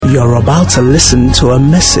You're about to listen to a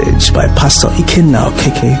message by Pastor Ikenna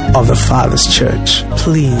Okeke of the Father's Church.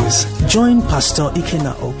 Please join Pastor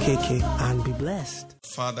Ikenna Okeke and be blessed.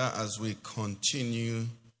 Father, as we continue,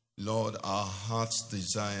 Lord, our heart's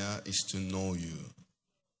desire is to know you.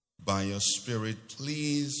 By your Spirit,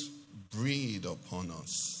 please breathe upon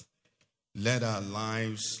us. Let our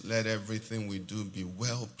lives, let everything we do be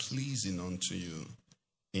well-pleasing unto you.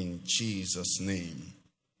 In Jesus' name,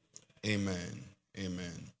 amen.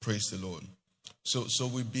 Amen. Praise the Lord. So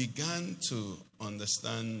we began to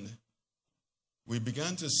understand, we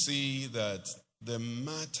began to see that the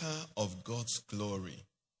matter of God's glory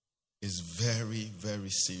is very, very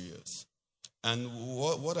serious. And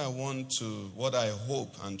what I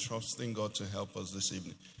hope and trusting God to help us this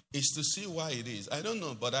evening is to see why it is. I don't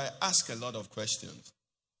know, but I ask a lot of questions.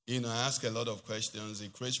 I ask a lot of questions.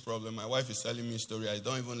 It creates problem. My wife is telling me a story. I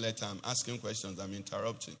don't even let her. I'm asking questions. I'm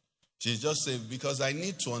interrupting. She just said, because I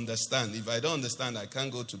need to understand. If I don't understand, I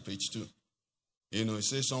can't go to page 2.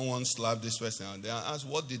 Say someone slapped this person and they ask,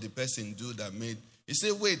 what did the person do that made? He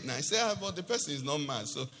said, wait. Now I say, but the person is not mad.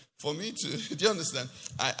 So for me to, do you understand?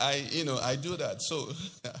 I do that. So,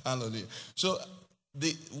 hallelujah. So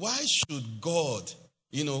why should God,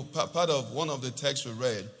 part of one of the texts we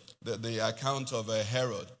read, the account of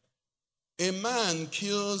Herod. A man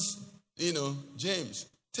kills, James,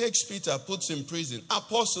 takes Peter, puts him in prison.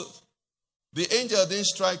 Apostles. The angel didn't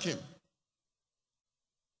strike him.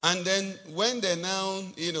 And then when they now,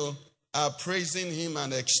 are praising him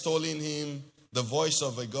and extolling him, the voice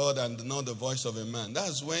of a God and not the voice of a man,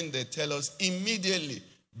 that's when they tell us immediately,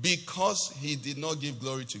 because he did not give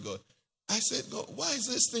glory to God. I said, God, why is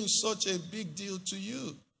this thing such a big deal to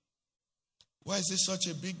you? Why is this such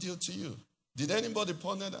a big deal to you? Did anybody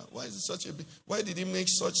ponder that? Why is it such a big? Why did he make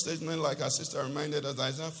such statement like our sister reminded us,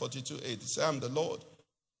 Isaiah 42:8? He said, I'm the Lord.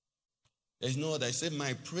 There's no other. I said,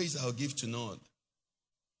 my praise I'll give to no other.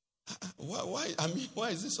 Why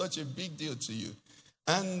is this such a big deal to you?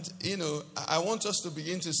 And, I want us to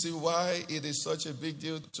begin to see why it is such a big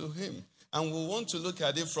deal to him. And we want to look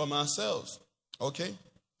at it from ourselves. Okay?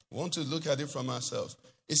 We want to look at it from ourselves.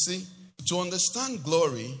 You see, to understand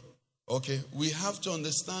glory, okay, we have to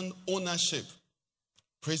understand ownership.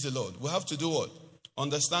 Praise the Lord. We have to do what?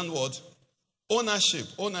 Understand what? Ownership.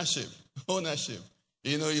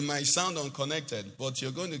 It might sound unconnected, but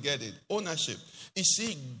you're going to get it. Ownership. You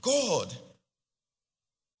see, God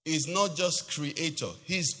is not just creator.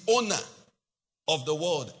 He's owner of the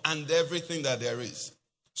world and everything that there is.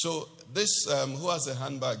 So this, who has a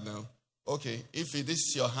handbag now? Okay, if this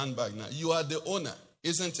is your handbag now, you are the owner,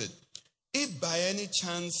 isn't it? If by any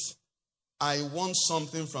chance I want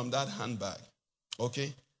something from that handbag,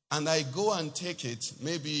 okay, and I go and take it,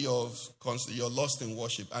 maybe you're lost in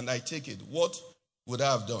worship, and I take it, what would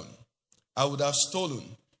I have done? I would have stolen,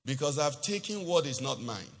 because I've taken what is not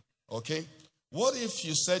mine, okay? What if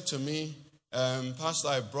you said to me, Pastor,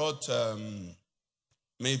 I brought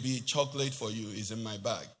maybe chocolate for you, is in my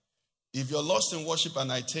bag. If you're lost in worship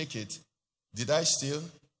and I take it, did I steal?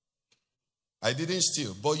 I didn't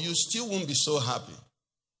steal, but you still won't be so happy,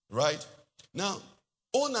 right? Now,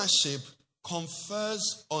 ownership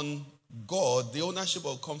confers on God, the ownership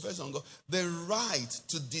of confers on God, the right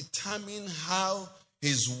to determine how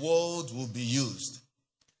his word will be used.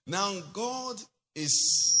 Now, God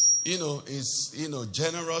is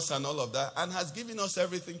generous and all of that, and has given us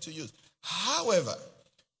everything to use. However,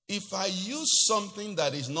 if I use something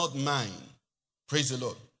that is not mine, praise the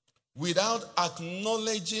Lord, without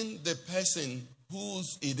acknowledging the person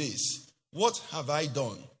whose it is, what have I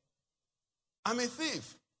done? I'm a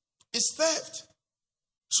thief. It's theft.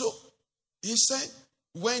 So, he said,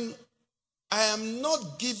 when I am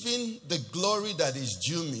not giving the glory that is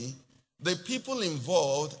due me, the people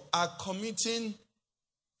involved are committing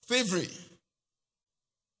thievery.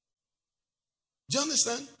 Do you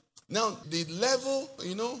understand? Now, the level,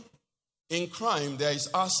 in crime, there is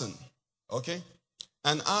arson. Okay?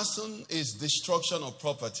 And arson is destruction of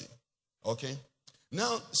property. Okay?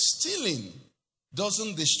 Now, stealing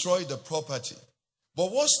doesn't destroy the property.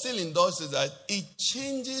 But what stealing does is that it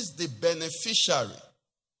changes the beneficiary.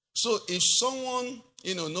 So if someone,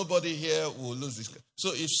 nobody here will lose this car.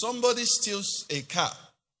 So if somebody steals a car,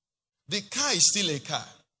 the car is still a car.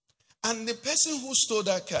 And the person who stole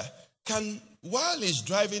that car can, while he's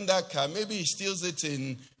driving that car, maybe he steals it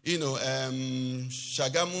in,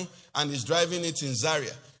 Shagamu, and he's driving it in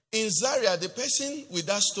Zaria. In Zaria, the person with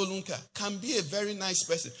that stolen car can be a very nice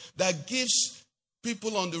person that gives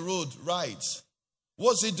people on the road rides.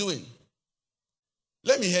 What's he doing?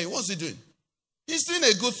 Let me hear you. What's he doing? He's doing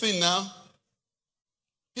a good thing now.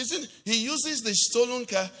 He uses the stolen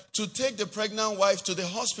car to take the pregnant wife to the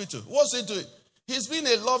hospital. What's he doing? He's been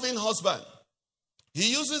a loving husband.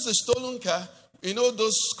 He uses the stolen car. You know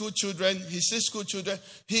those school children, he sees school children,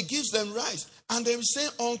 he gives them rice. And they say,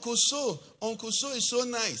 Uncle So is so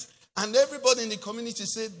nice. And everybody in the community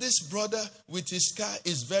say, this brother with his car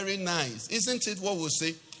is very nice. Isn't it what we'll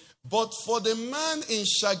say? But for the man in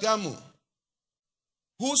Shagamu,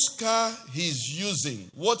 whose car he's using,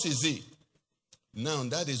 what is he? Now,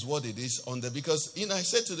 that is what it is because, I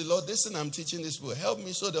said to the Lord, listen, I'm teaching this book. Help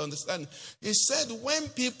me so they understand. He said, when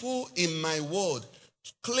people in my word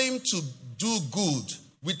claim to do good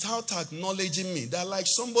without acknowledging me, they're like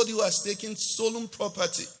somebody who has taken stolen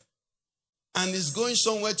property and is going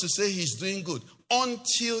somewhere to say he's doing good.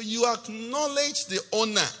 Until you acknowledge the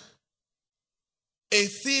owner, a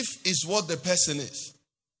thief is what the person is.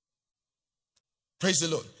 Praise the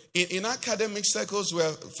Lord. In academic circles,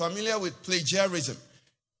 we're familiar with plagiarism.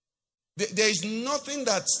 There is nothing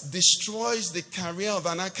that destroys the career of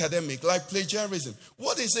an academic like plagiarism.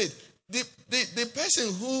 What is it? The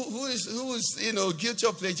person who is guilty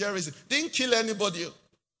of plagiarism didn't kill anybody.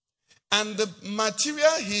 And the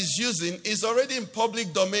material he's using is already in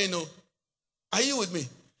public domain. Are you with me?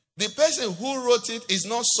 The person who wrote it is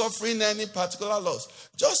not suffering any particular loss.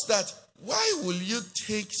 Just that, why will you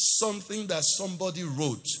take something that somebody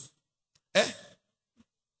wrote?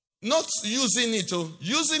 Not using it.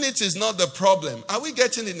 Using it is not the problem. Are we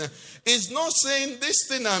getting it now? It's not saying this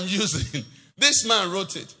thing I'm using, this man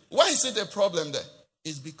wrote it. Why is it a problem there?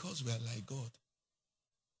 It's because we are like God.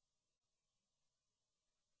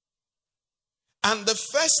 And the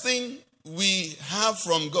first thing we have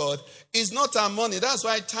from God is not our money. That's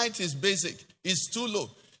why tithe is basic. It's too low.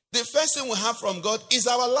 The first thing we have from God is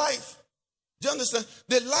our life. Do you understand?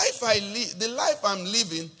 The life I'm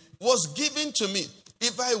living was given to me.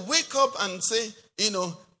 If I wake up and say,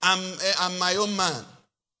 I'm my own man,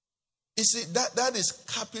 you see, that is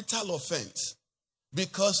capital offense.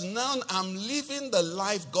 Because now I'm living the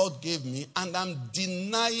life God gave me and I'm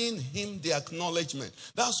denying him the acknowledgement.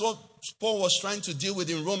 That's what Paul was trying to deal with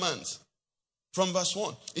in Romans. From verse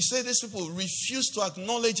 1. He said these people refuse to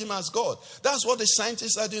acknowledge him as God. That's what the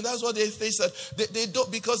scientists are doing. That's what the atheists are. They don't,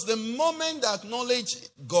 because the moment they acknowledge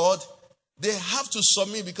God, they have to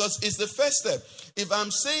submit because it's the first step. If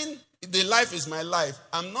I'm saying the life is my life,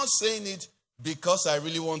 I'm not saying it because I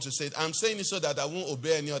really want to say it. I'm saying it so that I won't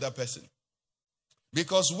obey any other person.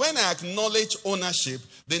 Because when I acknowledge ownership,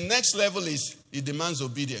 the next level is it demands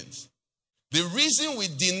obedience. The reason we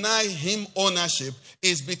deny him ownership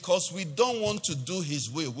is because we don't want to do his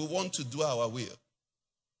will. We want to do our will.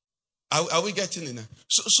 Are we getting it now?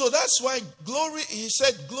 So that's why glory, he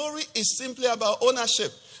said, glory is simply about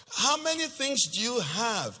ownership. How many things do you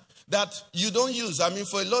have that you don't use? I mean,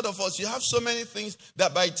 for a lot of us, you have so many things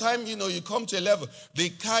that by the time, you come to a level, the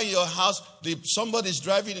car, your house, somebody's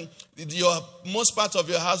driving most part of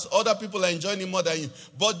your house, other people are enjoying it more than you.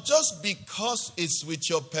 But just because it's with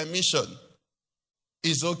your permission,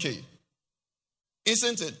 is okay.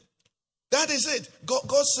 Isn't it? That is it.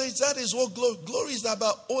 God says that is what glory is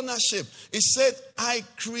about, ownership. He said, I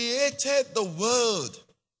created the world.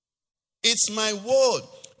 It's my word.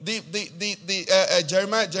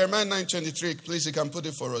 Jeremiah 9:23, please, you can put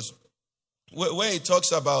it for us. Where he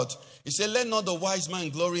talks about, he said, let not the wise man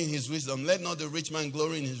glory in his wisdom. Let not the rich man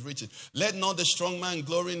glory in his riches. Let not the strong man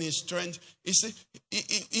glory in his strength. He said,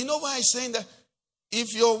 you know why he's saying that?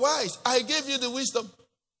 If you're wise, I gave you the wisdom.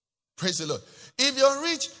 Praise the Lord. If you're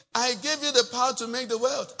rich, I gave you the power to make the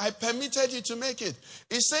wealth. I permitted you to make it.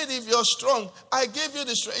 He said, if you're strong, I gave you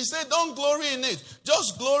the strength. He said, don't glory in it.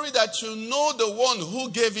 Just glory that you know the one who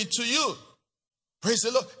gave it to you. Praise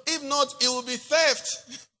the Lord. If not, it will be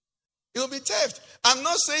theft. It will be theft. I'm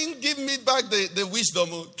not saying give me back the wisdom.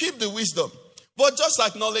 Keep the wisdom. But just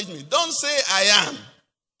acknowledge me. Don't say I am.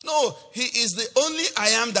 No, he is the only I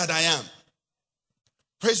am that I am.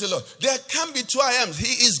 Praise the Lord. There can be two I ams.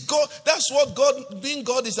 He is God. That's what God, being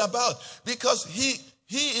God, is about. Because He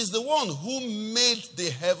is the one who made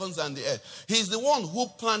the heavens and the earth. He's the one who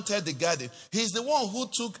planted the garden. He's the one who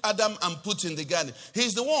took Adam and put in the garden.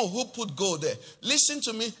 He's the one who put gold there. Listen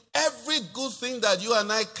to me. Every good thing that you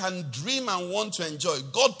and I can dream and want to enjoy,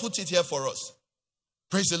 God put it here for us.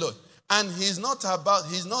 Praise the Lord. And he's not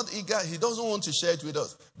eager. He doesn't want to share it with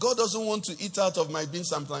us. God doesn't want to eat out of my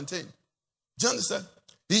beans and plantain. Do you understand?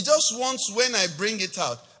 He just wants, when I bring it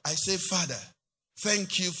out, I say, Father,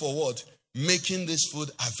 thank you for what? Making this food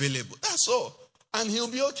available. That's all. And he'll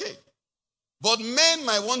be okay. But men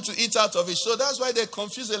might want to eat out of it. So that's why they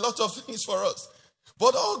confuse a lot of things for us.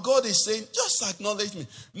 But all God is saying, just acknowledge me.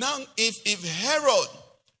 Now, if Herod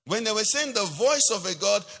When they were saying the voice of a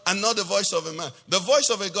God and not the voice of a man. The voice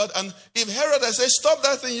of a God. And if Herod had said, stop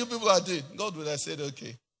that thing you people are doing, God would have said,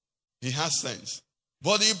 okay, he has sense.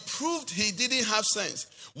 But he proved he didn't have sense.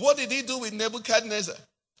 What did he do with Nebuchadnezzar?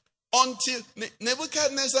 Until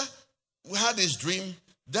Nebuchadnezzar had his dream,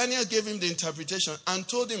 Daniel gave him the interpretation and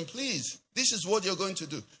told him, please, this is what you're going to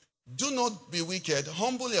do. Do not be wicked,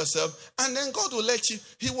 humble yourself, and then God will let you.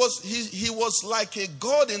 He was like a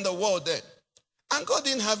God in the world then. And God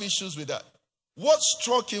didn't have issues with that. What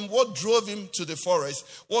struck him, what drove him to the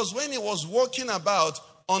forest, was when he was walking about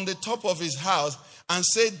on the top of his house and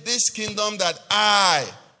said, this kingdom that I,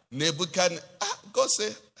 Nebuchadnezzar, God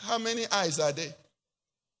said, how many eyes are there?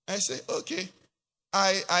 I say, okay,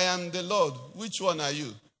 I am the Lord. Which one are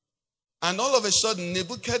you? And all of a sudden,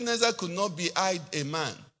 Nebuchadnezzar could not be I a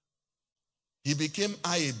man. He became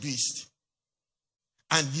I a beast.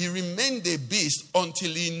 And he remained a beast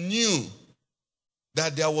until he knew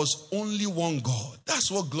that there was only one God. That's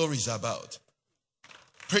what glory is about.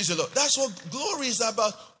 Praise the Lord. That's what glory is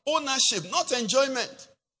about. Ownership, not enjoyment.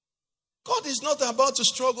 God is not about to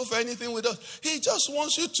struggle for anything with us. He just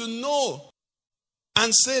wants you to know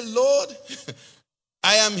and say, Lord,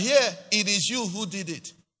 I am here. It is you who did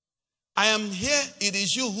it. I am here. It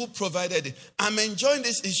is you who provided it. I'm enjoying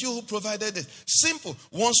this. It's you who provided it. Simple.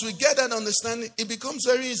 Once we get that understanding, it becomes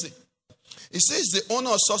very easy. It says the owner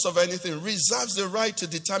or source of anything reserves the right to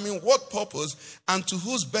determine what purpose and to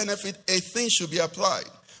whose benefit a thing should be applied.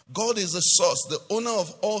 God is the source, the owner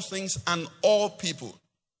of all things and all people.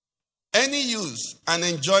 Any use and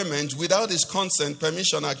enjoyment without his consent,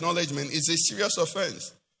 permission, acknowledgement is a serious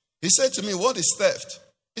offense. He said to me, what is theft?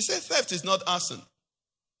 He said theft is not arson.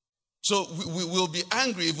 So we will be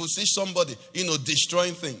angry if we see somebody,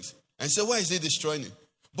 destroying things. And say, why is he destroying it?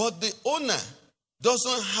 But the owner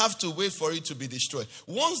doesn't have to wait for it to be destroyed.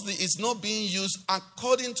 Once it's not being used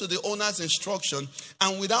according to the owner's instruction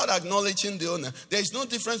and without acknowledging the owner, there is no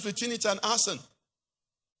difference between it and arson.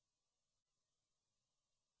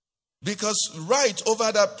 Because right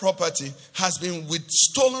over that property has been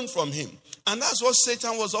stolen from him. And that's what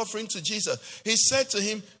Satan was offering to Jesus. He said to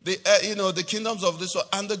him, the kingdoms of this world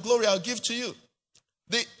and the glory I'll give to you.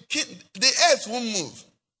 The earth won't move.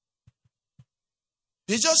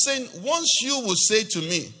 He's just saying, once you will say to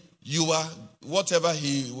me, you are whatever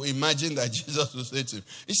he imagined that Jesus would say to him.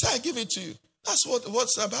 He said, I give it to you. That's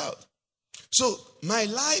what's about. So my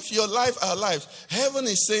life, your life, our lives. Heaven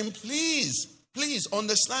is saying, please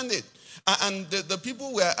understand it. And the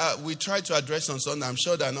people we try to address on Sunday, I'm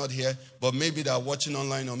sure they're not here, but maybe they're watching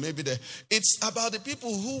online or maybe it's about the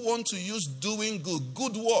people who want to use doing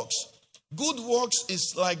good works. Good works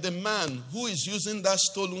is like the man who is using that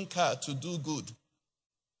stolen car to do good.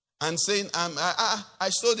 And saying, I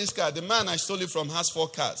stole this car. The man I stole it from has 4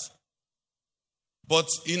 cars. But,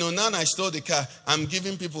 now I stole the car. I'm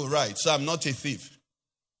giving people rights, so I'm not a thief.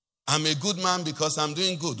 I'm a good man because I'm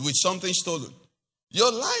doing good with something stolen.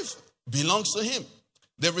 Your life belongs to him.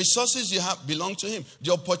 The resources you have belong to him.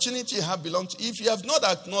 The opportunity you have belongs to him. If you have not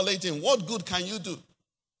acknowledged him, what good can you do?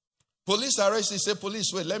 Police arrest you, say,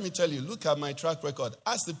 police, wait, let me tell you, look at my track record.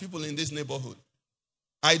 Ask the people in this neighborhood.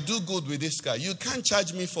 I do good with this car. You can't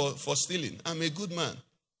charge me for stealing. I'm a good man.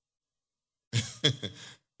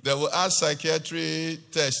 They will add psychiatry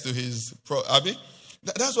test to his Abi.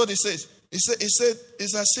 That's what it says. It said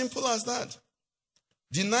it's as simple as that.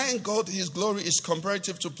 Denying God his glory is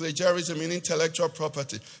comparative to plagiarism in intellectual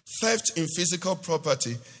property, theft in physical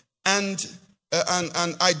property, and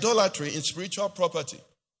idolatry in spiritual property.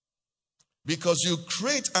 Because you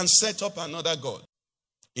create and set up another God.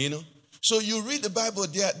 So you read the Bible,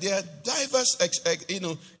 there are diverse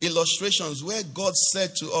illustrations where God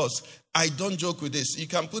said to us, I don't joke with this. You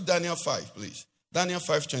can put Daniel 5, please. Daniel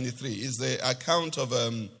 5:23 is the account of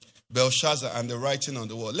Belshazzar and the writing on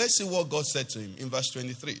the wall. Let's see what God said to him in verse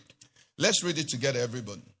 23. Let's read it together,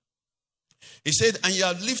 everybody. He said, and you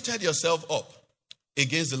have lifted yourself up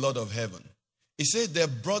against the Lord of heaven. He said, they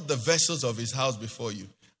brought the vessels of his house before you,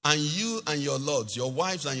 and you and your lords, your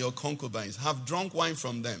wives and your concubines have drunk wine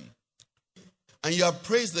from them. And you have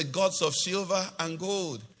praised the gods of silver and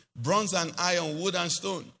gold, bronze and iron, wood and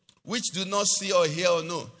stone, which do not see or hear or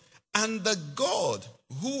know. And the God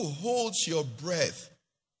who holds your breath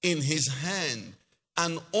in his hand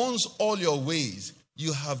and owns all your ways,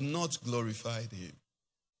 you have not glorified him.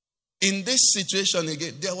 In this situation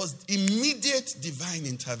again, there was immediate divine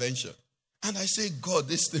intervention. And I say, God,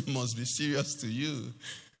 this thing must be serious to you.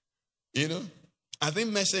 I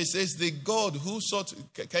think message says the God who sought.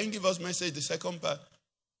 Can you give us message, the second part?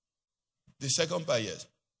 The second part, yes.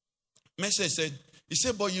 Message said, he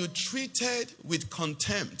said, but you treated with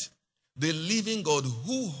contempt the living God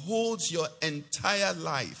who holds your entire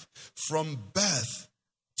life from birth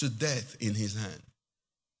to death in his hand.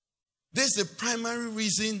 This is the primary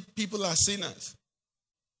reason people are sinners.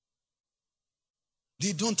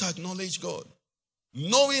 They don't acknowledge God.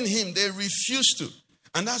 Knowing him, they refuse to.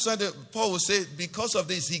 And that's why Paul will say, because of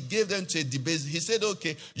this, he gave them to a debate. He said,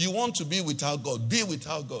 okay, you want to be without God, be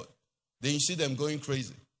without God. Then you see them going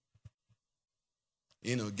crazy.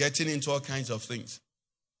 Getting into all kinds of things.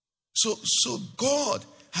 So God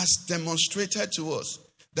has demonstrated to us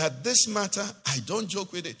that this matter, I don't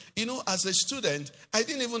joke with it. As a student, I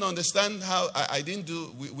didn't even understand how,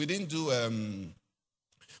 we didn't do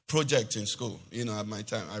project in school, at my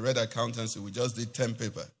time. I read accountancy, we just did 10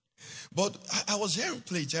 paper. But I was hearing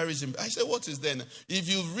plagiarism. I said, what is then? If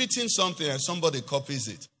you've written something and somebody copies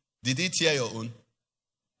it, did it hear your own?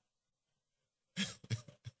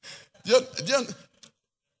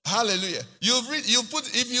 Hallelujah.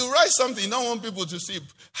 If you write something you don't want people to see,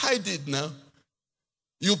 hide it now.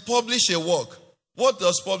 You publish a work. What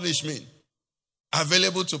does publish mean?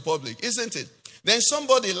 Available to public, isn't it? Then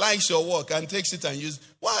somebody likes your work and takes it and uses.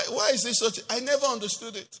 Why is this such? I never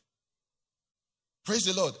understood it. Praise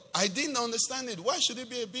the Lord. I didn't understand it. Why should it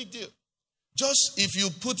be a big deal? Just if you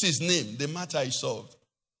put his name, the matter is solved.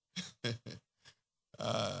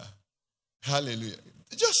 Hallelujah.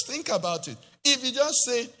 Just think about it. If you just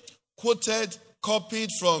say, quoted, copied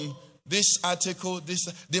from this article,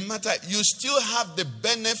 the matter, you still have the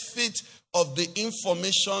benefit of the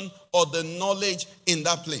information or the knowledge in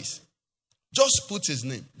that place. Just put his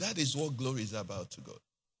name. That is what glory is about to God.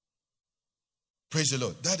 Praise the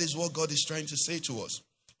Lord. That is what God is trying to say to us.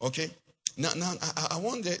 Okay? Now I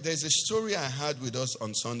wonder, there's a story I had with us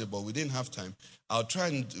on Sunday, but we didn't have time. I'll try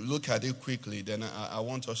and look at it quickly. Then I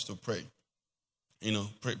want us to pray.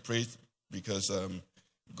 Pray because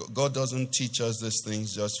God doesn't teach us these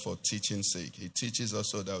things just for teaching's sake. He teaches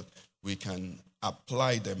us so that we can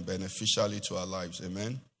apply them beneficially to our lives.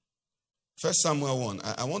 Amen? 1 Samuel 1.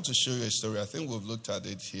 I want to show you a story. I think we've looked at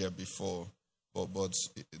it here before. But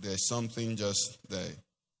there's something just there,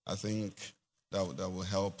 I think, that will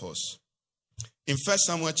help us. In 1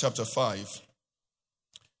 Samuel chapter 5,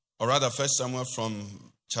 or rather 1 Samuel from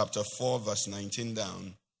chapter 4, verse 19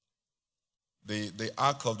 down, the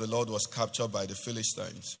ark of the Lord was captured by the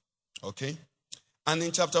Philistines. Okay? And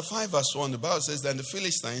in chapter 5, verse 1, the Bible says, then the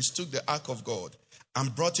Philistines took the ark of God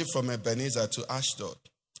and brought it from Ebenezer to Ashdod.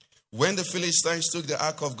 When the Philistines took the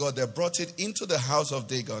ark of God, they brought it into the house of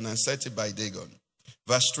Dagon and set it by Dagon.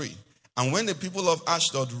 Verse 3. And when the people of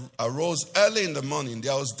Ashdod arose early in the morning,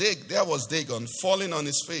 there was Dagon falling on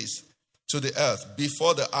his face to the earth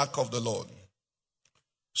before the ark of the Lord.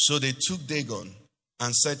 So they took Dagon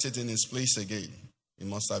and set it in its place again. It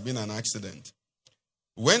must have been an accident.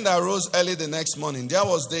 When they arose early the next morning, there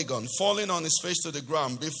was Dagon falling on his face to the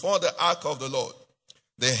ground before the ark of the Lord.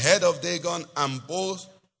 The head of Dagon and both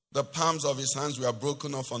the palms of his hands were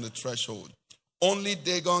broken off on the threshold. Only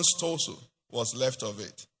Dagon's torso was left of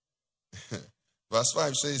it. Verse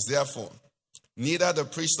 5 says, therefore, neither the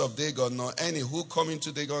priest of Dagon nor any who come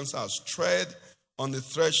into Dagon's house tread on the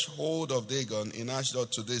threshold of Dagon in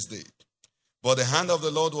Ashdod to this day. But the hand of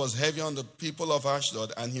the Lord was heavy on the people of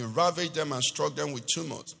Ashdod, and he ravaged them and struck them with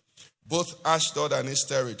tumult, both Ashdod and its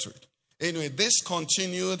territory. Anyway, this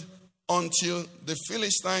continued until the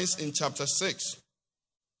Philistines in chapter 6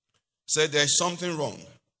 said there's something wrong.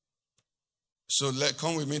 So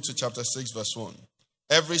come with me to chapter 6, verse 1.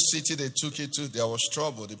 Every city they took it to, there was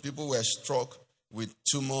trouble. The people were struck with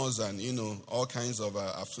tumors and, all kinds of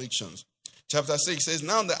afflictions. Chapter 6 says,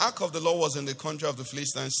 now the ark of the Lord was in the country of the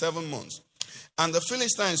Philistines 7 months. And the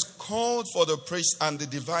Philistines called for the priests and the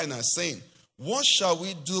diviners, saying, what shall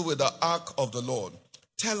we do with the ark of the Lord?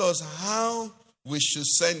 Tell us how we should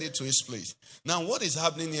send it to his place. Now what is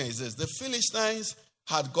happening here is this. The Philistines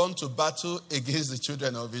had gone to battle against the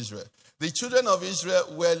children of Israel. The children of Israel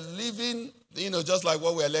were living, just like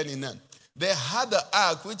what we're learning now. They had the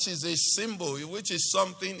ark, which is a symbol, which is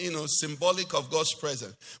something, symbolic of God's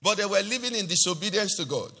presence. But they were living in disobedience to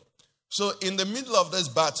God. So in the middle of this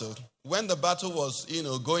battle, when the battle was,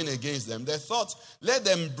 going against them, they thought, let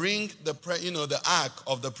them bring the ark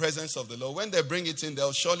of the presence of the Lord. When they bring it in,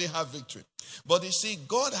 they'll surely have victory. But you see,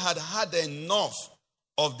 God had enough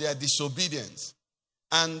of their disobedience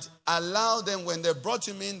and allowed them, when they brought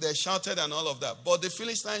him in, they shouted and all of that. But the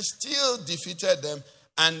Philistines still defeated them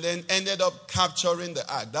and then ended up capturing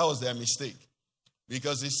the ark. That was their mistake.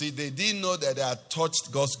 Because you see, they didn't know that they had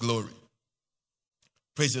touched God's glory.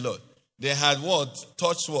 Praise the Lord. They had what?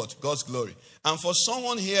 Touched what? God's glory. And for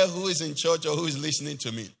someone here who is in church or who is listening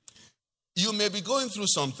to me, you may be going through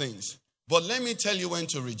some things, But let me tell you when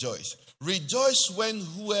to rejoice. Rejoice when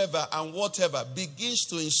whoever and whatever begins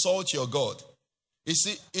to insult your God. You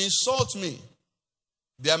see, insult me,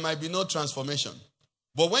 there might be no transformation.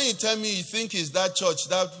 But when you tell me you think it's that church,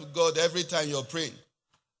 that God, every time you're praying,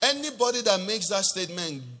 anybody that makes that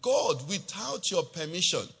statement, God, without your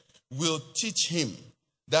permission, will teach him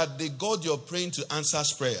that the God you're praying to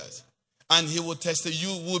answers prayers. And he will test it.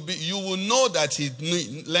 You will know that he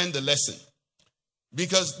learned the lesson.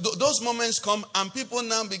 Because those moments come and people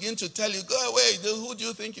now begin to tell you, go away, who do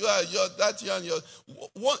you think you are? You're that young.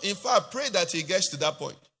 In fact, pray that he gets to that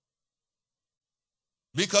point.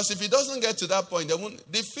 Because if he doesn't get to that point,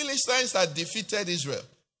 the Philistines had defeated Israel.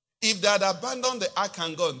 If they had abandoned the ark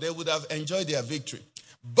and gone, they would have enjoyed their victory.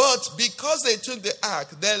 But because they took the ark,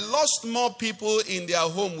 they lost more people in their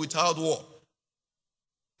home without war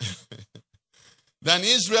than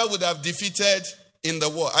Israel would have defeated in the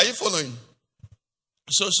war. Are you following?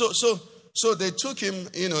 So they took him,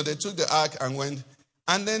 they took the ark and went.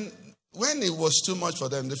 And then when it was too much for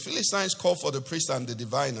them, the Philistines called for the priest and the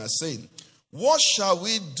diviners, saying, what shall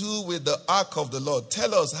we do with the ark of the Lord?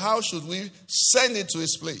 Tell us, how should we send it to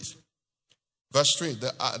his place? Verse 3,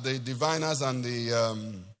 the diviners and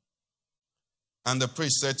the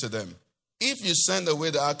priest said to them, if you send away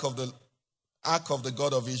the ark of the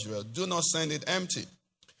God of Israel, do not send it empty,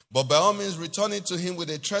 but by all means return it to him with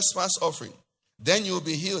a trespass offering. Then you will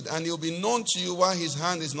be healed, and it will be known to you why his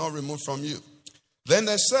hand is not removed from you. Then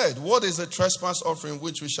they said, what is the trespass offering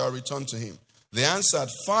which we shall return to him? They answered,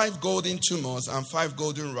 5 golden tumors and 5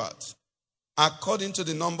 golden rats, according to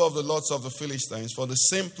the number of the lords of the Philistines, for the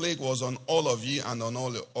same plague was on all of you and on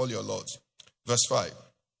all your lords. Verse 5.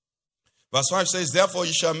 Verse 5 says, therefore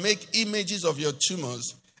you shall make images of your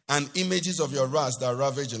tumors and images of your rats that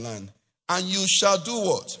ravage the land. And you shall do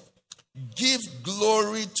what? Give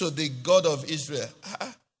glory to the God of Israel.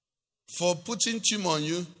 For putting tumor on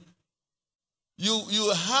you,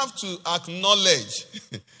 you have to acknowledge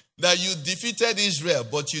that you defeated Israel,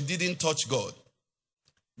 but you didn't touch God.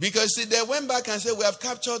 Because see, they went back and said, we have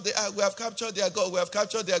captured their God, we have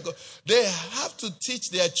captured their God. They have to teach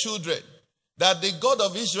their children that the God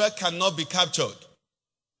of Israel cannot be captured.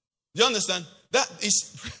 Do you understand? That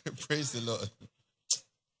is, praise the Lord.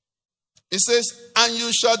 It says, and you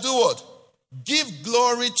shall do what? Give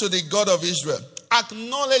glory to the God of Israel.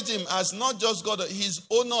 Acknowledge him as not just God, he's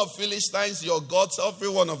owner of Philistines, your gods, every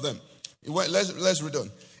one of them. Let's read on.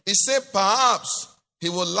 It said, perhaps he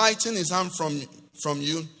will lighten his hand from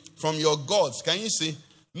you, from your gods. Can you see?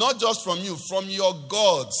 Not just from you, from your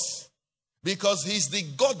gods. Because he's the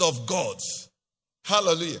God of gods.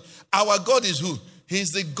 Hallelujah. Our God is who?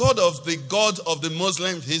 He's the God of the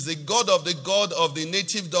Muslims. He's the God of the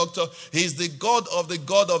native doctor. He's the God of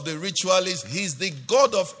the ritualist. He's the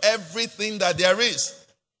God of everything that there is.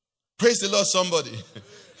 Praise the Lord, somebody.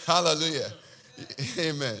 Hallelujah.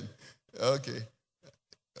 Amen. Okay,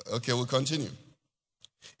 we'll continue.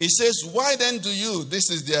 It says, why then do you, this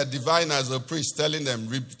is their diviners or priests telling them,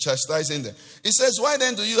 chastising them. It says, why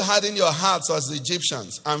then do you harden your hearts as the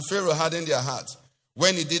Egyptians, and Pharaoh hardened their hearts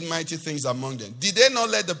when he did mighty things among them? Did they not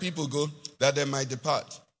let the people go that they might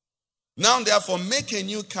depart? Now therefore make a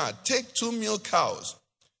new cart. Take 2 male cows.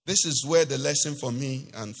 This is where the lesson for me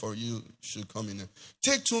and for you should come in.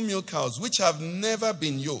 Take 2 male cows which have never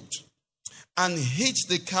been yoked, and hitch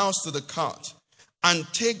the cows to the cart, and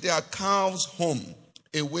take their calves home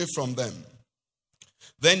away from them.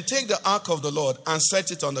 Then take the ark of the Lord and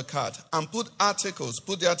set it on the cart, and put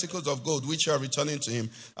the articles of gold which you are returning to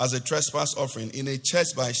him as a trespass offering in a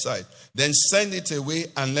chest by his side. Then send it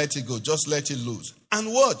away and let it go. Just let it loose.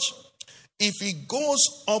 And watch. If he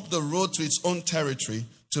goes up the road to its own territory,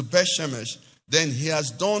 to Beth-Shemesh, then he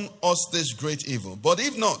has done us this great evil. But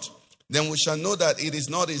if not, then we shall know that it is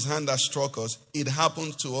not his hand that struck us. It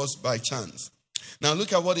happened to us by chance. Now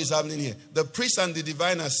look at what is happening here. The priest and the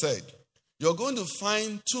diviner said, you're going to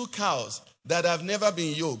find 2 cows that have never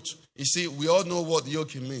been yoked. You see, we all know what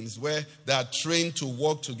yoking means, where they are trained to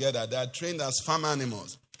work together. They are trained as farm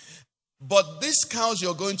animals. But these cows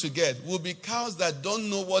you're going to get will be cows that don't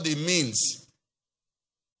know what it means.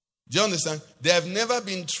 Do you understand? They have never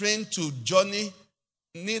been trained to journey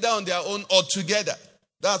neither on their own or together.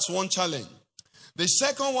 That's one challenge. The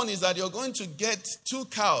second one is that you're going to get 2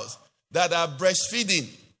 cows that are breastfeeding.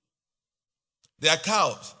 They are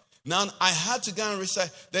cows. Now, I had to go and research.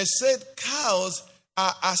 They said cows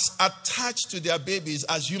are as attached to their babies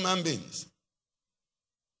as human beings.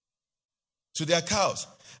 To their cows.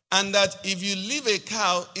 And that if you leave a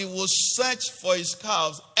cow, it will search for its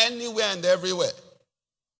calves anywhere and everywhere.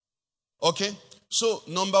 Okay? So,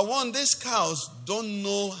 number one, these cows don't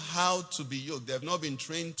know how to be yoked. They have not been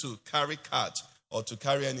trained to carry cart or to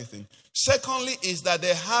carry anything. Secondly, is that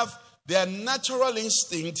their natural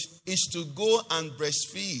instinct is to go and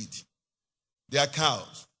breastfeed their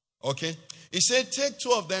cows. Okay? He said, take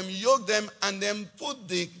 2 of them, yoke them, and then put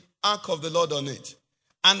the ark of the Lord on it.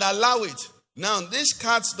 And allow it. Now, these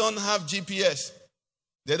cats don't have GPS.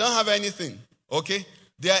 They don't have anything. Okay?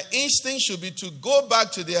 Their instinct should be to go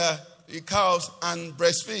back to their cows and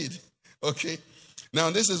breastfeed. Okay? Now,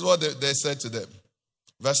 this is what they said to them.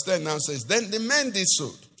 Verse 10 now says, then the men did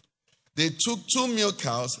so. They took 2 male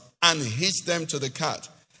cows and hitched them to the cart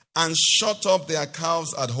and shut up their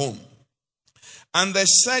calves at home. And they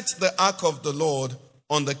set the ark of the Lord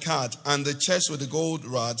on the cart and the chest with the gold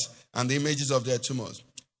rods and the images of their tumors.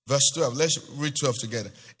 Verse 12, let's read 12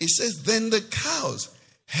 together. It says, then the cows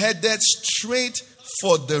headed straight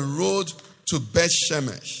for the road to Beth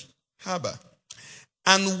Shemesh Harbor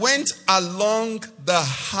and went along the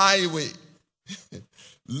highway,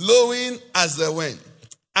 lowing as they went,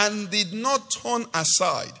 and did not turn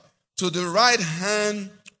aside to the right hand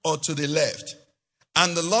or to the left.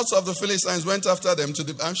 And the lots of the Philistines went after them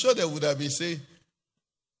I'm sure they would have been saying,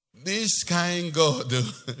 this kind God. Do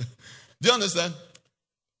you understand?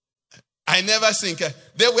 I never think.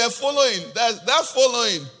 They were following. That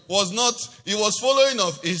following was not, it was following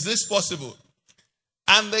of, is this possible?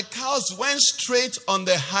 And the cows went straight on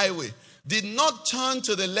the highway, did not turn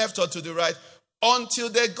to the left or to the right until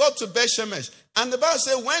they got to Beth Shemesh. And the Bible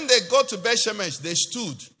says when they got to Beth Shemesh, they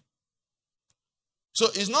stood. So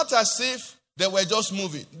it's not as if they were just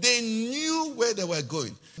moving. They knew where they were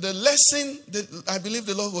going. The lesson that I believe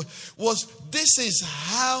the Lord was this is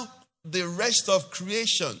how the rest of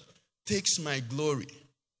creation takes my glory.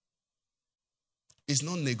 It's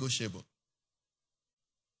not negotiable.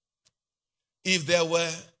 If there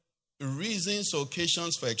were reasons or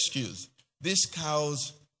occasions for excuse, these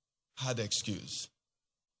cows had excuse.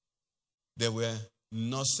 They were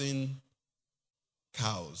nursing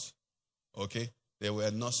cows. Okay? They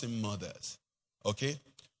were nursing mothers. Okay?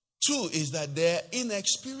 2 is that they're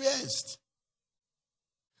inexperienced.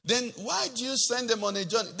 Then why do you send them on a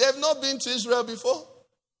journey? They've not been to Israel before.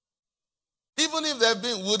 Even if they've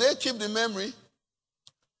been, would they keep the memory?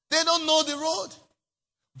 They don't know the road.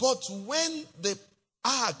 But when the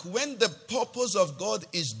ark, when the purpose of God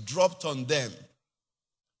is dropped on them,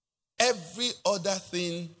 every other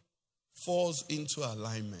thing falls into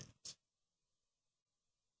alignment.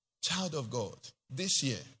 Child of God, this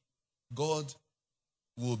year, God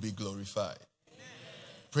will be glorified. Amen.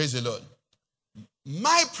 Praise the Lord.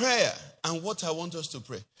 My prayer and what I want us to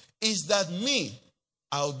pray is that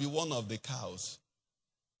I'll be one of the cows.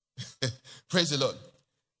 Praise the Lord.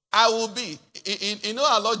 I will be.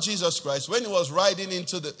 Our Lord Jesus Christ, when he was riding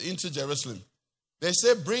into Jerusalem, they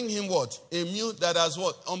said, bring him what? A mule that has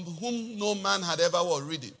what? On whom no man had ever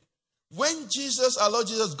ridden. When our Lord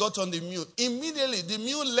Jesus got on the mule, immediately the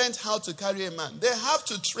mule learned how to carry a man. They have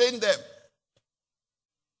to train them.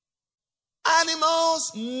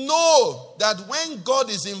 Animals know that when God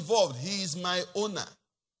is involved, he is my owner.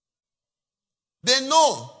 They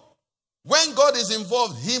know when God is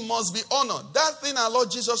involved, he must be honored. That thing our Lord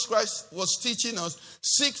Jesus Christ was teaching us,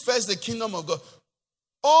 seek first the kingdom of God.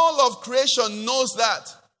 All of creation knows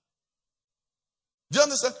that. Do you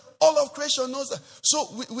understand? All of creation knows that.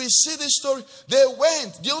 So we see this story. They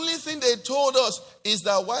went. The only thing they told us is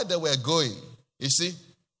that while they were going, you see,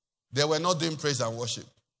 they were not doing praise and worship.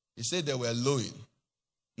 He said they were lowing.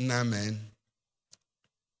 Nah, man.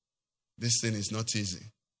 This thing is not easy.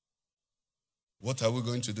 What are we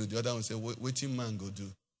going to do? The other one said, waiting man go do.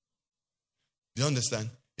 Do you understand?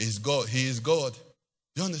 He's God. He is God.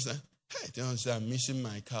 Do you understand? Hey, do you understand? I'm missing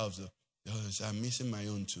my calves. Do you understand? I'm missing my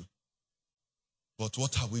own too. But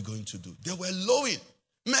what are we going to do? They were lowing.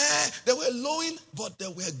 Man, they were lowing, but they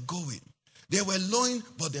were going. They were lowing,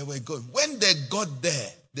 but they were going. When they got there,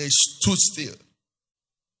 they stood still.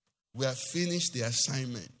 We have finished the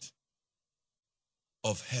assignment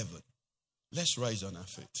of heaven. Let's rise on our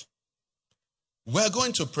feet. We're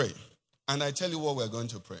going to pray. And I tell you what we're going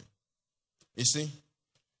to pray. You see,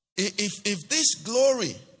 if this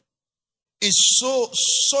glory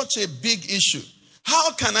is such a big issue,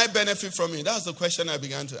 how can I benefit from it? That's the question I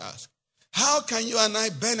began to ask. How can you and I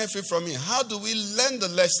benefit from it? How do we learn the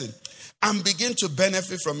lesson and begin to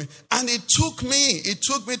benefit from it? And it took me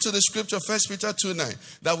to the scripture, 1 Peter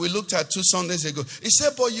 2:9, that we looked at 2 Sundays ago. It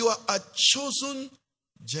said, but you are a chosen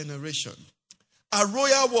generation. A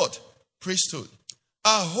royal what? Priesthood. A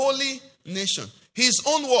holy nation. His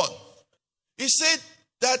own word. He said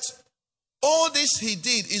that all this he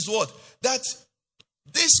did is what? That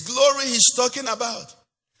this glory he's talking about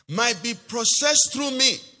might be processed through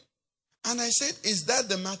me. And I said, is that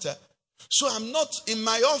the matter? So I'm not, in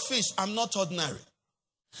my office, I'm not ordinary.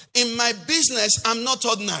 In my business, I'm not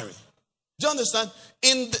ordinary. Do you understand?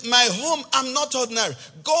 In my home, I'm not ordinary.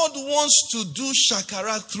 God wants to do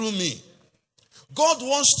shakara through me. God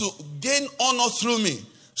wants to gain honor through me.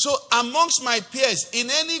 So amongst my peers, in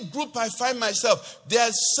any group I find myself, there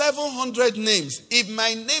are 700 names. If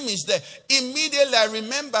my name is there, immediately I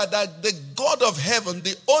remember that the God of heaven,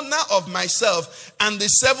 the owner of myself and the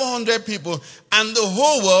 700 people and the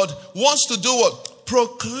whole world wants to do what?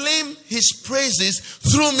 Proclaim his praises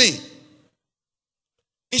through me.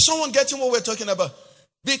 Is someone getting what we're talking about?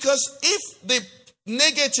 Because if the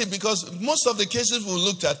negative, because most of the cases we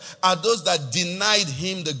looked at are those that denied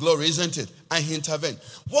him the glory, isn't it? And he intervened.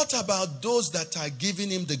 What about those that are giving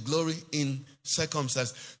him the glory in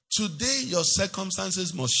circumstances? Today, your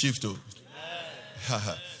circumstances must shift. You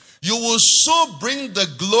will so bring the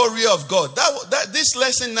glory of God. This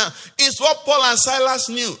lesson now is what Paul and Silas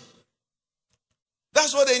knew.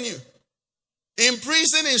 That's what they knew. In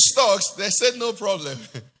prison, in stocks, they said, no problem.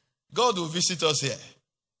 God will visit us here.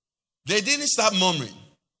 They didn't start murmuring.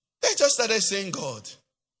 They just started saying, God,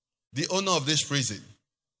 the owner of this prison,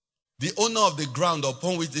 the owner of the ground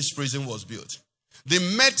upon which this prison was built, the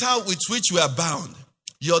metal with which we are bound,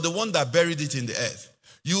 you're the one that buried it in the earth.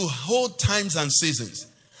 You hold times and seasons.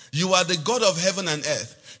 You are the God of heaven and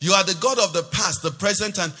earth. You are the God of the past, the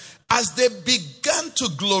present, and as they began to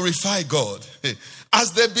glorify God,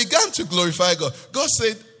 God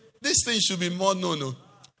said, this thing should be more known.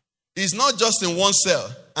 It's not just in one cell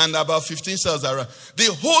and about 15 cells around. The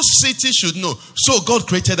whole city should know. So God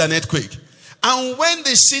created an earthquake. And when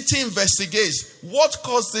the city investigates what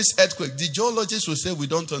caused this earthquake, the geologists will say, we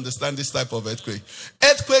don't understand this type of earthquake.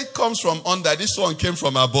 Earthquake comes from under. This one came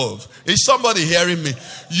from above. Is somebody hearing me?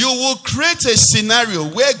 You will create a scenario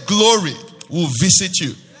where glory will visit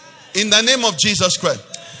you. In the name of Jesus Christ.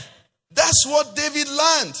 That's what David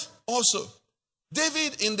learned also.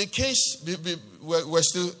 David, in the case, we're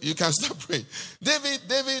still, you can stop praying.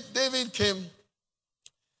 David came,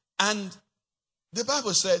 and the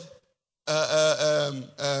Bible said,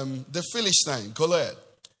 the Philistine, Goliath,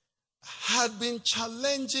 had been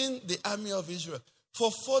challenging the army of Israel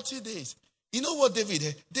for 40 days. You know what David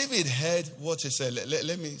heard? David heard what he said.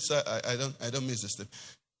 Let me say, I don't miss this thing.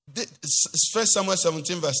 1 Samuel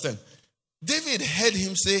 17 verse 10. David heard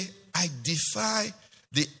him say, I defy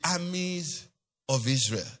the armies of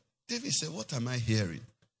Israel. David said, what am I hearing?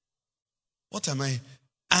 What am I?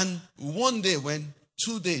 And one day, when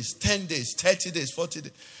 2 days, 10 days, 30 days, 40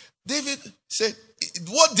 days, David said,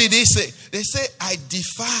 what did he say? They say, I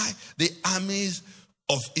defy the armies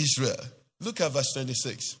of Israel. Look at verse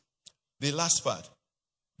 26. The last part.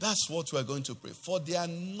 That's what we're going to pray. For the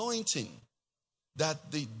anointing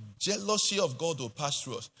that the jealousy of God will pass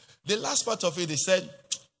through us. The last part of it, he said,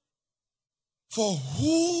 for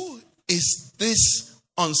who is this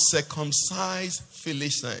uncircumcised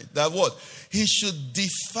Philistine? That what? He should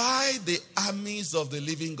defy the armies of the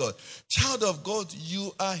living God. Child of God,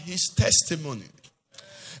 you are his testimony.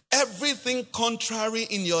 Everything contrary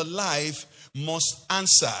in your life must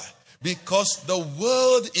answer because the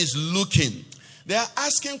world is looking. They are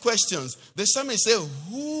asking questions. The psalmist said,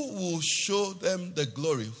 who will show them the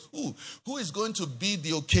glory? Who is going to be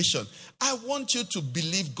the occasion? I want you to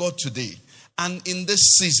believe God today and in this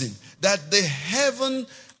season that the heaven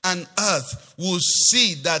and earth will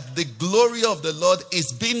see that the glory of the Lord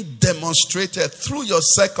is being demonstrated through your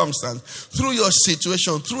circumstance, through your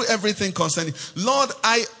situation, through everything concerning. Lord,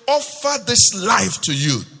 I offer this life to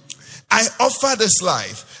you. I offer this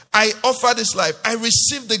life. I offer this life. I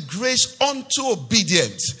receive the grace unto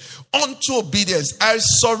obedience. Unto obedience. I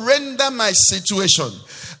surrender my situation.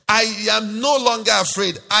 I am no longer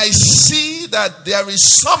afraid. I see that there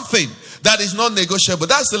is something that is not negotiable.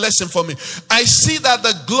 That's the lesson for me. I see that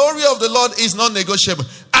the glory of the Lord is not negotiable.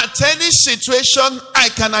 At any situation, I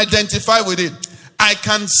can identify with it. I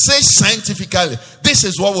can say scientifically, this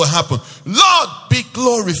is what will happen. Lord, be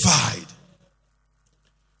glorified.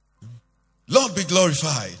 Lord, be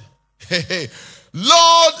glorified.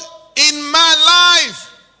 Lord, in my life,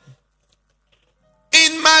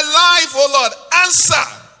 oh Lord, answer.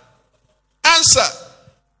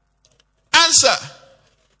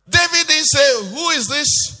 David didn't say, who is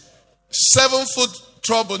this 7-foot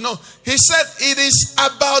trouble? No, he said it is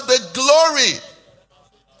about the glory.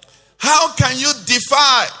 How can you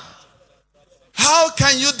defy? How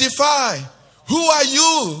can you defy? Who are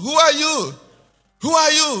you? Who are you? Who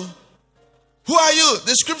are you? Who are you?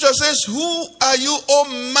 The scripture says, who are you, O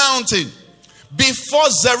mountain? Before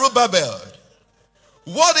Zerubbabel.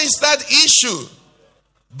 What is that issue?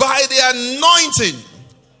 By the anointing.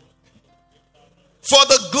 For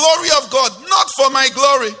the glory of God, not for my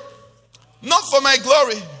glory. Not for my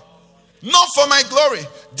glory. Not for my glory.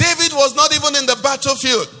 David was not even in the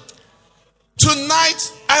battlefield.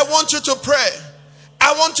 Tonight, I want you to pray.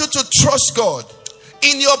 I want you to trust God.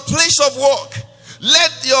 In your place of work,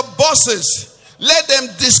 let your bosses, let them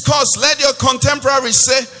discuss, let your contemporaries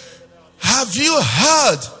say, have you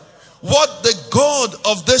heard what the God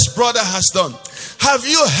of this brother has done? Have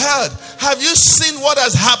you heard? Have you seen what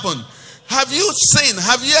has happened? Have you seen?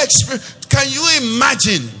 Have you experienced? Can you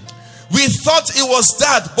imagine? We thought it was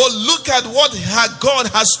that, but look at what God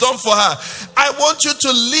has done for her. I want you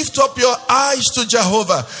to lift up your eyes to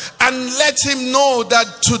Jehovah and let him know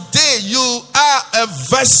that today you are a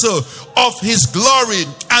vessel of his glory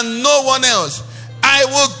and no one else. I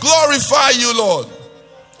will glorify you, Lord.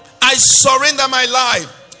 I surrender my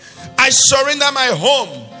life. I surrender my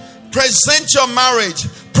home. Present your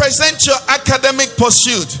marriage. Present your academic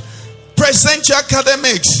pursuit. Present your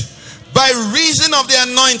academics. By reason of the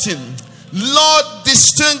anointing, Lord,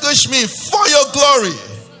 distinguish me for your glory.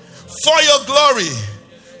 For your glory.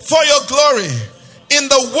 For your glory. In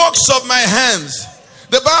the works of my hands.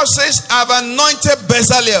 The Bible says, I've anointed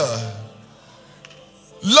Bezalel.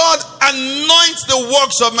 Lord, anoint the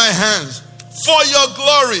works of my hands for your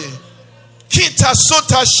glory. Kita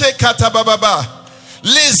sota shekata bababa.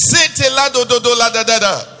 Lezete la do do do la da da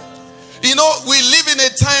da. You know, we live in a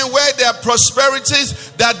time where there are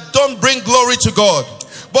prosperities that don't bring glory to God.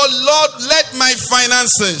 But Lord, let my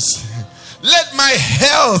finances, let my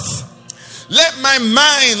health, let my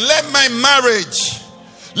mind, let my marriage,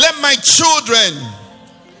 let my children,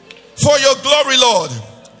 for your glory, Lord.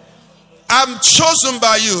 I'm chosen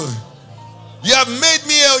by you. You have made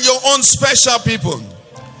me your own special people.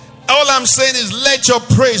 All I'm saying is let your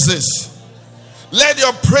praises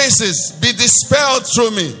be dispelled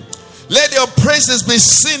through me. Let your praises be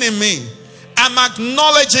seen in me. I'm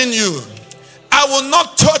acknowledging you. I will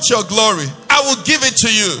not touch your glory. I will give it to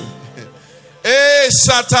you. I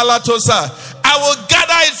will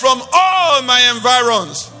gather it from all my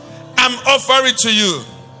environs. I'm offering it to you.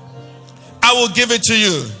 I will give it to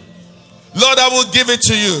you. Lord, I will give it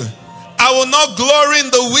to you. I will not glory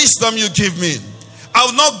in the wisdom you give me. I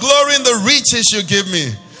will not glory in the riches you give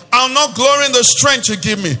me. I will not glory in the strength you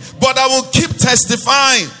give me. But I will keep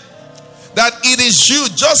testifying that it is you,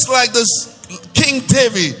 just like this King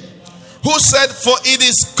David, who said, for it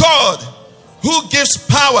is God who gives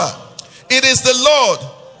power. It is the Lord.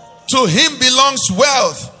 To him belongs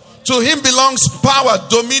wealth. To him belongs power,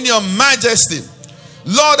 dominion, majesty.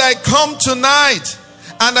 Lord, I come tonight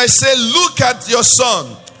and I say, look at your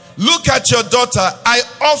son. Look at your daughter. I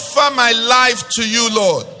offer my life to you,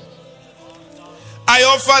 Lord. I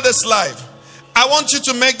offer this life. I want you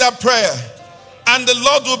to make that prayer. And the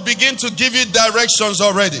Lord will begin to give you directions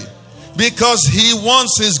already. Because he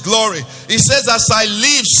wants his glory. He says, as I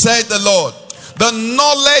live, said the Lord, the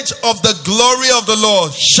knowledge of the glory of the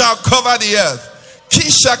Lord shall cover the earth.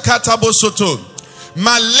 Kisha katabosoto.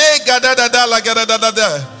 Male gadadada la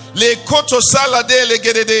gadadada. Le koto salade le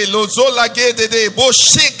gedede. Lozo la gedede.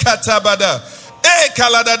 Boshi katabada. E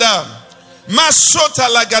kaladada.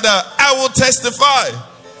 Masota la gada. I will testify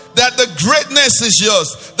that the greatness is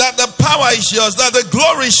yours, that the power is yours, that the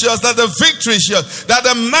glory is yours, that the victory is yours, that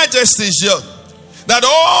the majesty is yours, that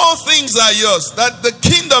all things are yours, that the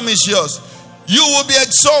kingdom is yours. You will be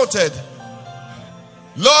exalted.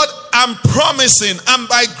 Lord, I'm promising, and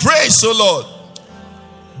by grace, oh Lord,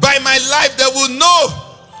 by my life they will know.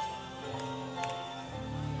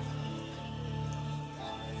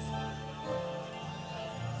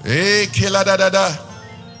 Hey, kila da da da.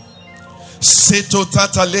 Seto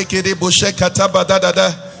tata leke de boshe kataba da da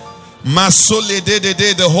da. Masole de de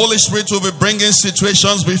de. The Holy Spirit will be bringing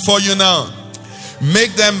situations before you now.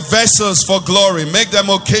 Make them vessels for glory. Make them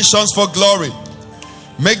occasions for glory.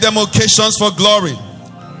 Make them occasions for glory.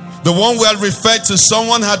 The one we had referred to,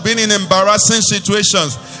 someone had been in embarrassing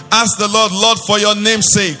situations. Ask the Lord, Lord, for your name's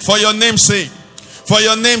sake, for your name's sake, for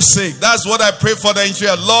your name's sake. That's what I pray for the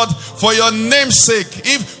entire. Lord, for your name's sake.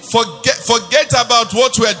 If forget about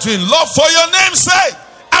what we are doing, Lord, for your name's sake,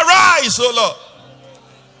 arise, oh Lord.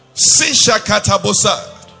 Sishakatabosa.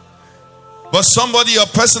 But somebody, your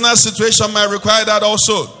personal situation might require that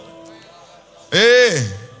also.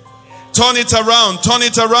 Hey, turn it around, turn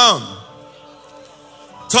it around,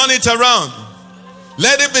 turn it around.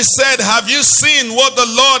 Let it be said, have you seen what the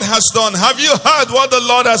Lord has done? Have you heard what the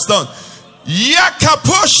Lord has done?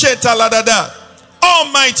 Yakaposhe taladada.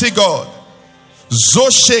 Almighty God.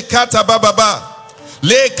 Zoshekata bababa.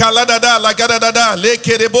 Le kaladada lagadada le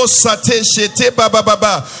kerebo sate shete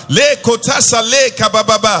bababa le kotasa le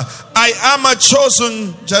kabababa. I am a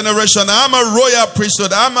chosen generation. I am a royal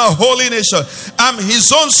priesthood. I am a holy nation. I'm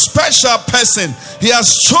his own special person. He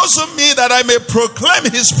has chosen me that I may proclaim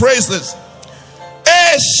his praises.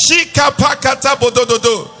 E shika pakata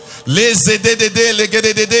bodododo. Le zedede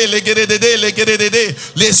legedede legedede legedede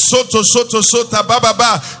le soto sota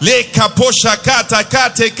bababa le kaposha kata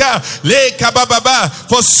kateka le kabababa.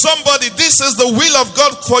 For somebody, this is the will of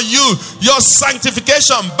God for you, your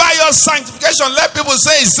sanctification. By your sanctification, let people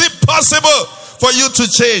say, is it possible for you to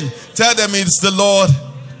change? Tell them it's the Lord.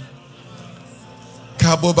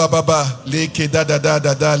 Kabo bababa leke da da da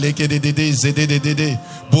da da leke de de de zede de de de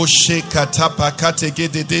boshe katapa kateke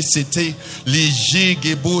de de sete liji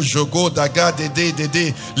gebo jogo daga de de de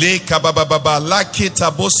de le kabababa la kita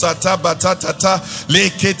bosata batata le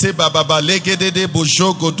kete bababa leke de de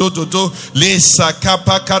bojogo do do do le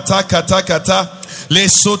sakapa kata kata kata le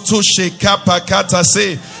soto shekapa kata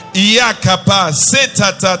se Yakapa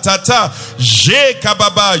setata tata je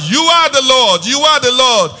kababa. You are the Lord. You are the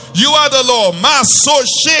Lord. You are the Lord. Maso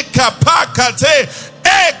shekapa kate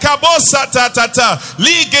e kabosa tata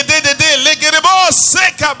ligede de de legerebo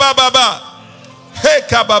sekababa he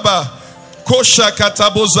kababa kosha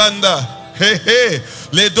katabozanda he he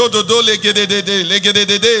le do do do legede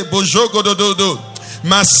de bojogo do do do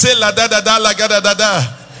masela da da da la gada da da.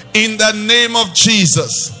 In the name of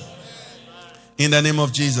Jesus. In the name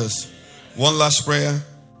of Jesus. One last prayer.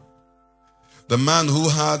 The man who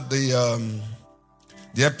had the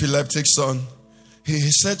epileptic son,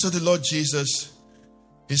 he said to the Lord Jesus,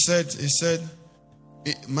 he said,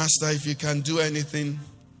 Master, if you can do anything.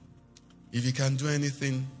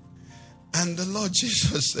 And the Lord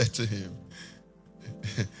Jesus said to him,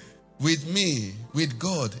 with me, with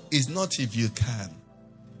God, is not if you can.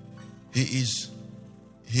 He is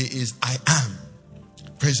I am.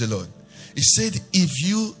 Praise the Lord. He said, if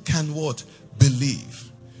you can what? Believe.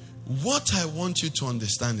 What I want you to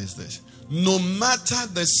understand is this. No matter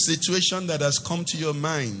the situation that has come to your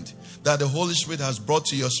mind, that the Holy Spirit has brought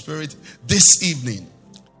to your spirit this evening,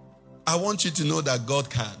 I want you to know that God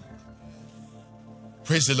can.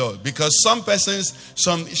 Praise the Lord. Because some persons,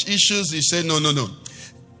 some issues, you say, no.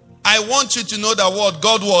 I want you to know that what?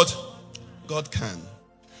 God can.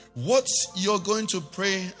 What you're going to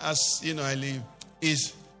pray as, I leave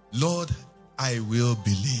is, Lord, I will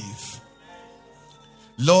believe.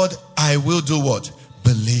 Lord, I will do what?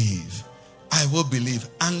 Believe. I will believe.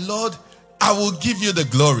 And Lord, I will give you the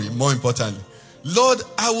glory, more importantly. Lord,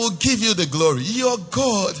 I will give you the glory. You're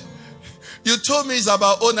God. You told me it's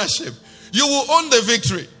about ownership. You will own the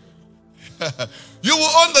victory. You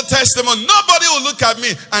will own the testimony. Nobody will look at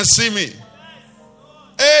me and see me.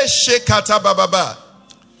 Eh, shekata bababa.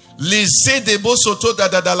 Lise debo soto da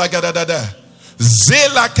da da la ga da da da.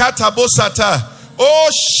 Zela katabosata. Oh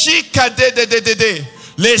shika de.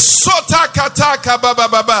 Le sota kata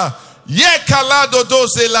kababa. Ye kalado do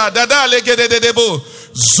zela dada lege de debo.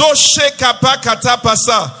 Zoshe kapa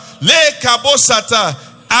katapasa. Le kabosata.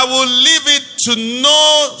 I will leave it to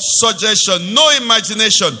no suggestion, no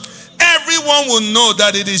imagination. Everyone will know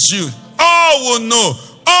that it is you. All will know.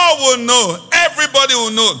 All will know. Everybody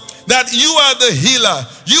will know that you are the healer.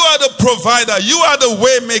 You are the provider. You are the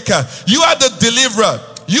way maker. You are the deliverer.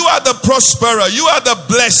 You are the prosperer. You are the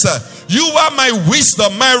blesser. You are my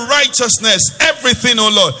wisdom, my righteousness, everything, oh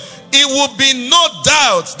Lord. It will be no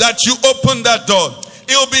doubt that you opened that door.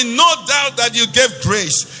 It will be no doubt that you gave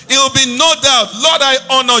grace. It will be no doubt. Lord, I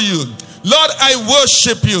honor you. Lord, I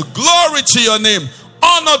worship you. Glory to your name.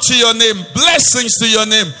 Honor to your name. Blessings to your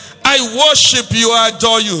name. I worship you. I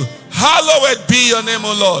adore you. Hallowed be your name,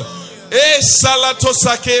 O Lord. Salato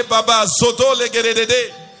sake baba zodo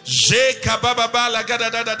legedede. Je kababa la gada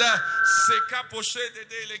da da da. Seka poshe de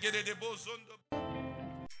legedede bozondo.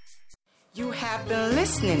 You have been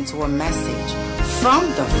listening to a message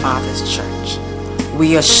from the Father's Church.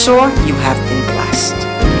 We are sure you have been blessed.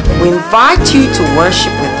 We invite you to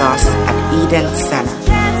worship with us at Eden Center,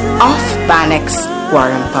 off Banex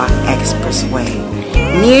Guarimpa Expressway,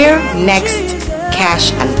 near Next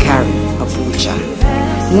Cash and Carry, Abuja.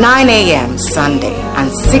 9 a.m. Sunday and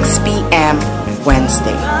 6 p.m.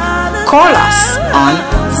 Wednesday. Call us on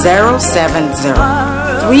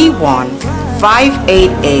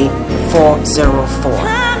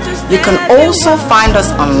 070-31-588-404. You can also find us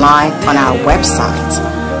online on our website,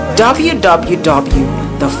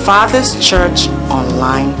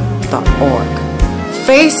 www.thefatherschurchonline.org.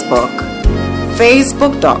 Facebook,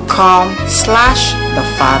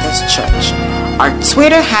 facebook.com/thefatherschurch. Our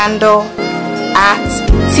Twitter handle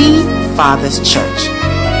 @TFathersChurch.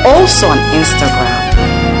 also on Instagram,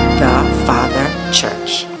 The Father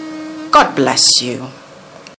Church. God bless you.